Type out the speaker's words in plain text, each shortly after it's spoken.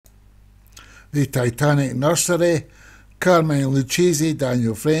The Titanic Nursery, Carmine Lucchese,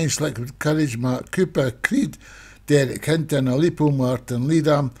 Daniel French, Liquid Courage, Mark Cooper, Creed, Derek Hinton, Aleppo, Martin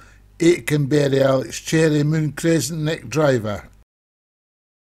Leadham, Aitkenberry, Alex Cherry, Moon Crescent, Nick Driver.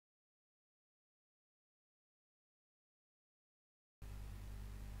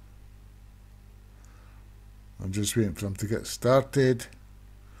 I'm just waiting for them to get started,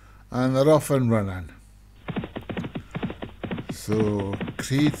 and they're off and running. So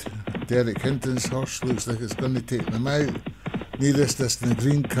Creed, Derek Hinton's horse, looks like it's going to take them out. Nearest us in the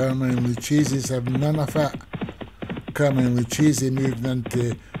green, Carmine Lucchese's have none of it. Carmine Lucchese moving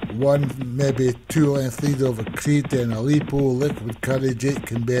into 1, maybe 2 length lead over Creed, then Aleppo, Liquid Courage,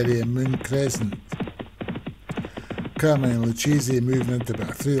 Aitkenberry and Moon Crescent. Carmine Lucchese moving into about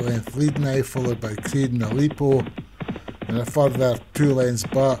a 3 length lead now, followed by Creed and Aleppo, and a further 2 lengths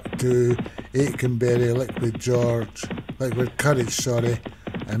back to Aitkenberry, Liquid Courage,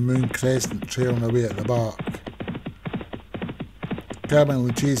 and Moon Crescent trailing away at the back. Carmine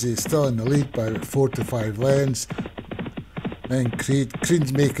Lucchese is still in the lead by about 4 to 5 lengths. Then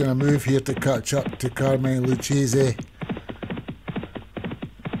Creed's making a move here to catch up to Carmine Lucchese.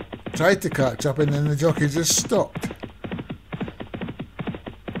 Tried to catch up and then the jockey just stopped.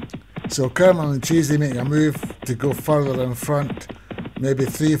 So Carmine Lucchese making a move to go further in front, maybe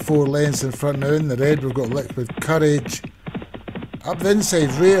 3-4 lengths in front. Now in the red we've got Liquid Courage. Up the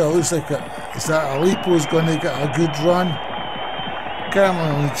inside rail, looks like is that Aleppo's going to get a good run.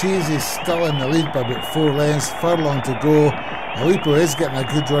 Carmine Lucchese is still in the lead by about 4 lengths, furlong to go. Aleppo is getting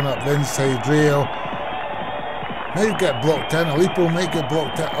a good run up the inside rail. Might get blocked in, Aleppo might get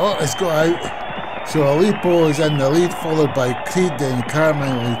blocked in. Oh, it's got out. So Aleppo is in the lead, followed by Creed and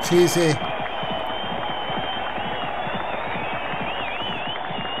Carmine Lucchese.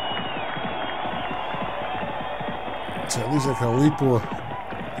 So it looks like Aleppo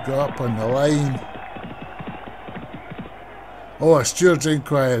got up on the line. Oh, a steward's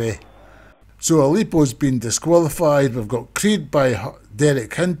inquiry. So Aleppo's been disqualified. We've got Creed by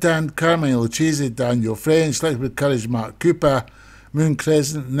Derek Hinton, Carmine Lucchese, Daniel French, Liquid Courage, Mark Cooper, Moon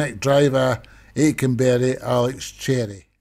Crescent, Nick Driver, Aitkenberry, Alex Cherry.